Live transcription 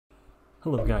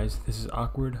Hello guys, this is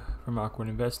Awkward from Awkward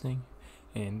Investing,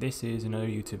 and this is another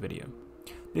YouTube video.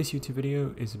 This YouTube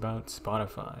video is about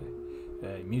Spotify,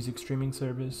 a music streaming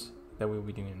service that we'll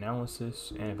be doing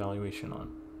analysis and evaluation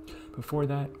on. Before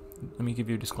that, let me give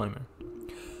you a disclaimer.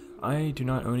 I do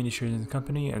not own any shares in the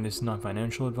company, and this is not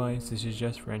financial advice, this is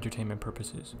just for entertainment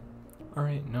purposes.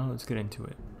 Alright, now let's get into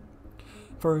it.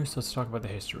 First, let's talk about the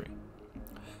history.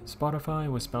 Spotify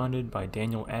was founded by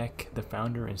Daniel Ek, the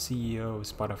founder and CEO of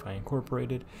Spotify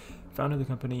Incorporated, founded the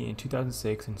company in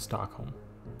 2006 in Stockholm.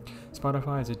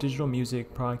 Spotify is a digital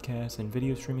music, podcast, and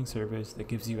video streaming service that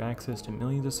gives you access to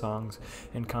millions of songs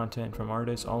and content from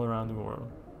artists all around the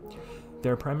world.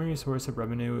 Their primary source of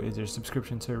revenue is their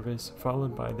subscription service,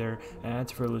 followed by their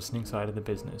ads for listening side of the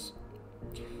business.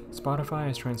 Spotify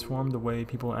has transformed the way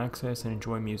people access and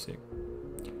enjoy music.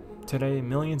 Today,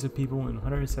 millions of people in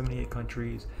 178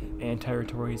 countries and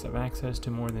territories have access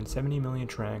to more than 70 million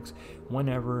tracks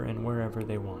whenever and wherever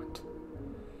they want.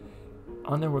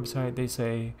 On their website, they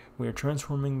say, "We are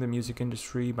transforming the music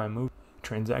industry by moving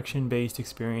transaction-based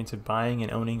experience of buying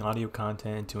and owning audio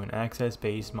content to an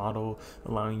access-based model,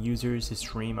 allowing users to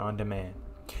stream on demand."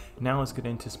 Now let's get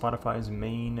into Spotify's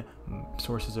main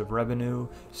sources of revenue,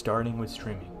 starting with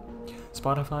streaming.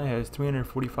 Spotify has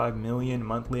 345 million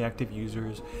monthly active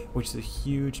users, which is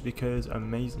huge because a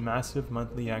massive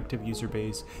monthly active user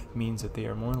base means that they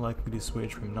are more likely to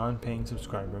switch from non-paying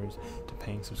subscribers to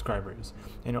paying subscribers.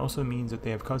 And it also means that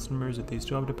they have customers that they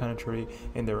still have to penetrate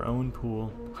in their own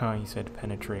pool. He said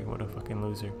penetrate, what a fucking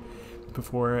loser.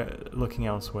 Before looking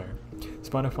elsewhere.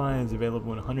 Spotify is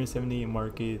available in 178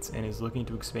 markets and is looking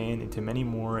to expand into many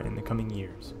more in the coming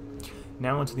years.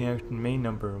 Now onto the main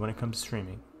number when it comes to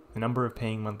streaming. The number of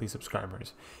paying monthly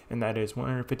subscribers, and that is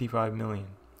 155 million.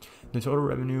 The total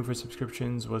revenue for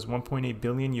subscriptions was 1.8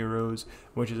 billion euros,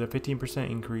 which is a 15%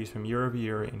 increase from year over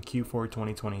year in Q4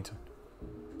 2022.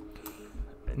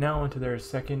 Now onto their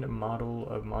second model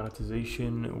of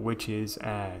monetization, which is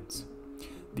ads.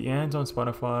 The ads on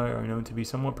Spotify are known to be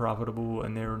somewhat profitable,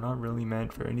 and they are not really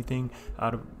meant for anything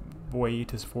out of way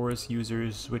to force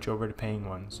users to switch over to paying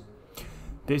ones.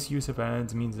 This use of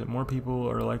ads means that more people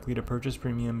are likely to purchase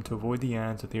premium to avoid the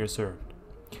ads that they are served.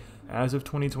 As of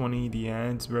 2020, the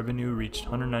ads revenue reached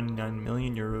 199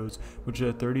 million euros, which is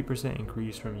a 30%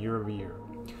 increase from year over year,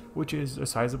 which is a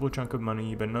sizable chunk of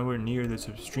money, but nowhere near the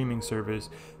streaming service,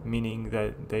 meaning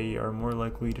that they are more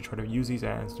likely to try to use these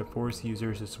ads to force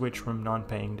users to switch from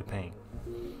non-paying to paying.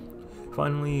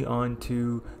 Finally, on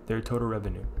to their total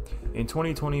revenue. In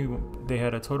 2020, they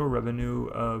had a total revenue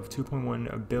of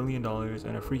 $2.1 billion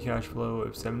and a free cash flow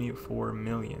of $74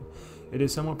 million. It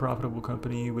is a somewhat profitable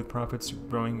company with profits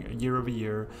growing year over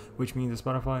year, which means that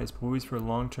Spotify is poised for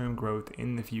long-term growth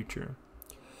in the future.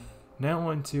 Now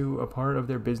on to a part of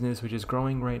their business which is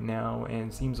growing right now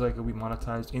and seems like it will be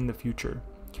monetized in the future.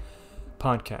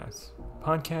 Podcasts.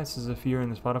 Podcasts is a sphere in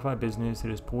the Spotify business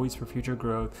that is poised for future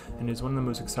growth and is one of the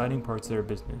most exciting parts of their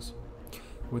business.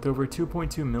 With over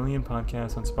 2.2 million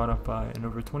podcasts on Spotify and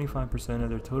over 25% of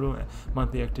their total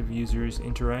monthly active users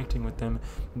interacting with them,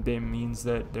 that means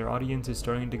that their audience is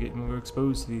starting to get more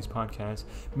exposed to these podcasts,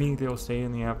 meaning they'll stay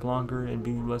in the app longer and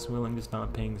be less willing to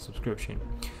stop paying the subscription,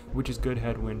 which is good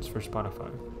headwinds for Spotify.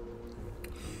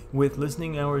 With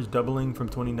listening hours doubling from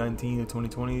 2019 to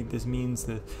 2020, this means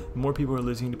that more people are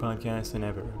listening to podcasts than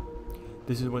ever.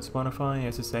 This is what Spotify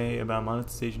has to say about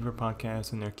monetization for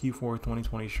podcasts in their Q4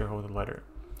 2020 shareholder letter.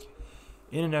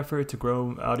 In an effort to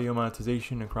grow audio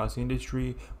monetization across the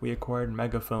industry, we acquired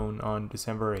Megaphone on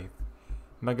December 8th.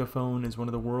 Megaphone is one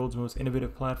of the world's most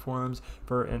innovative platforms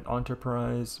for an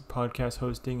enterprise podcast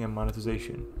hosting and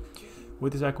monetization.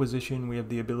 With this acquisition, we have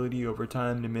the ability over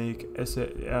time to make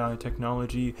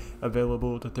technology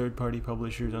available to third-party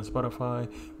publishers on Spotify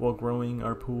while growing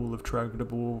our pool of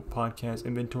trackable podcast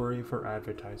inventory for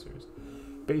advertisers.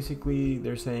 Basically,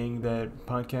 they're saying that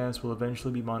podcasts will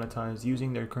eventually be monetized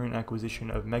using their current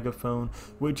acquisition of Megaphone,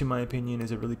 which in my opinion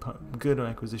is a really good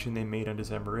acquisition they made on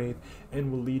December 8th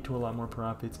and will lead to a lot more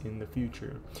profits in the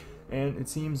future. And it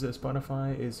seems that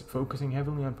Spotify is focusing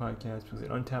heavily on podcasts because it's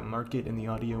an untapped market in the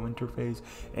audio interface,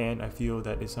 and I feel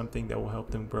that is something that will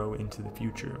help them grow into the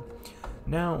future.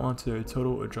 Now onto the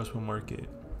total addressable market.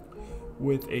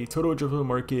 With a total addressable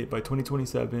market by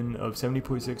 2027 of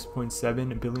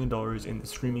 $70.6 billion in the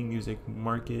streaming music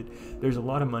market, there's a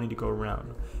lot of money to go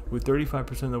around. With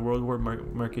 35% of the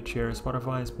worldwide market share,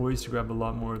 Spotify is poised to grab a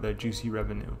lot more of that juicy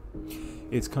revenue.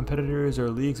 Its competitors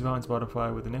are leagues behind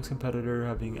Spotify, with the next competitor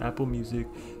having Apple Music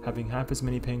having half as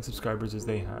many paying subscribers as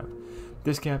they have.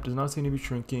 This gap does not seem to be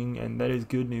shrinking, and that is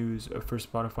good news for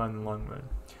Spotify in the long run.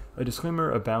 A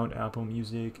disclaimer about Apple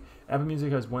Music. Apple Music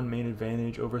has one main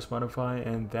advantage over Spotify,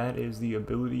 and that is the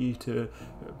ability to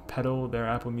peddle their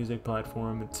Apple Music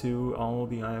platform to all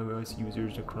the iOS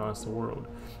users across the world,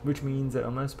 which means that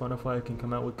unless Spotify can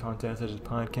come out with content such as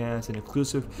podcasts and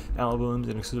exclusive albums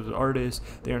and exclusive artists,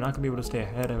 they are not going to be able to stay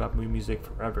ahead of Apple Music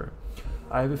forever.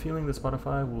 I have a feeling that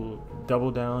Spotify will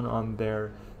double down on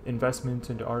their investments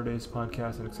into artists,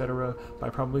 podcasts, and etc. by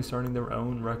probably starting their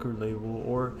own record label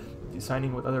or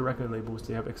signing with other record labels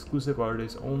to have exclusive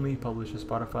artists only published to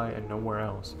Spotify and nowhere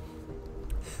else.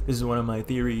 This is one of my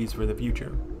theories for the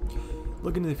future.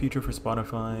 Looking to the future for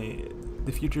Spotify,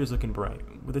 the future is looking bright,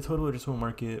 with the total addressable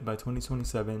market by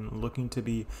 2027 looking to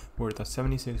be worth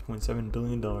 $76.7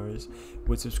 billion,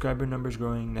 with subscriber numbers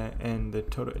growing and the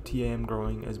total TAM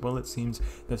growing, as well. It seems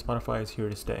that Spotify is here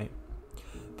to stay.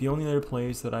 The only other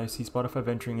place that I see Spotify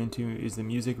venturing into is the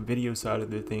music video side of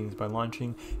the things by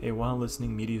launching a while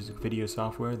listening music video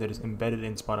software that is embedded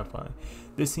in Spotify.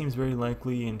 This seems very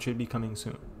likely and should be coming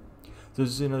soon. So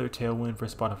this is another tailwind for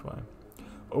Spotify.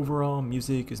 Overall,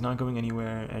 music is not going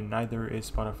anywhere, and neither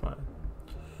is Spotify.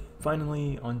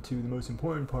 Finally, on to the most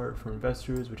important part for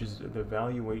investors, which is the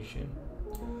valuation.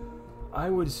 I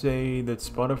would say that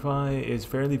Spotify is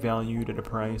fairly valued at a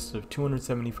price of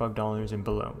 $275 and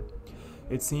below.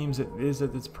 It seems that it is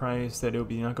at this price that it will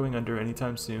be not going under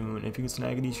anytime soon. If you can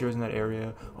snag any shares in that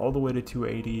area all the way to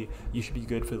 $280, you should be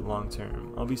good for the long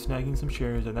term. I'll be snagging some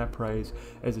shares at that price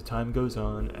as the time goes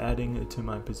on, adding to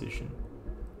my position.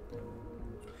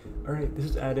 Alright, this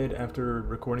is added after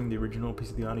recording the original piece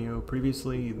of the audio.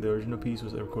 Previously, the original piece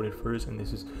was recorded first, and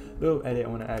this is the little edit I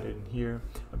want to add in here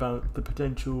about the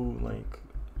potential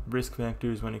risk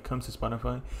factors when it comes to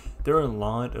Spotify. There are a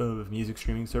lot of music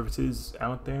streaming services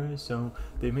out there, so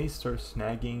they may start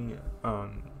snagging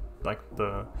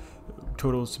the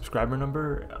total subscriber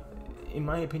number. In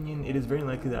my opinion, it is very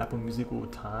likely that Apple Music will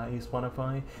tie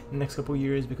Spotify in the next couple of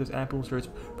years because Apple starts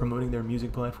promoting their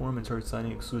music platform and starts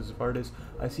signing exclusive artists.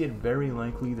 I see it very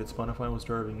likely that Spotify will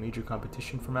start having major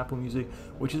competition from Apple Music,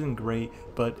 which isn't great,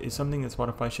 but it's something that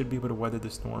Spotify should be able to weather the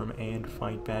storm and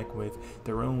fight back with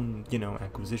their own,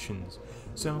 acquisitions.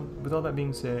 So, with all that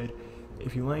being said,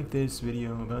 if you like this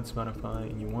video about Spotify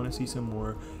and you want to see some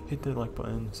more, hit the like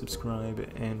button, subscribe,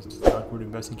 and the Awkward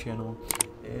Investing channel.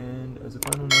 And as a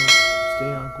final note,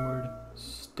 stay awkward,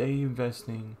 stay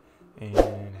investing,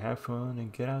 and have fun,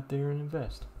 and get out there and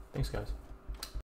invest. Thanks, guys.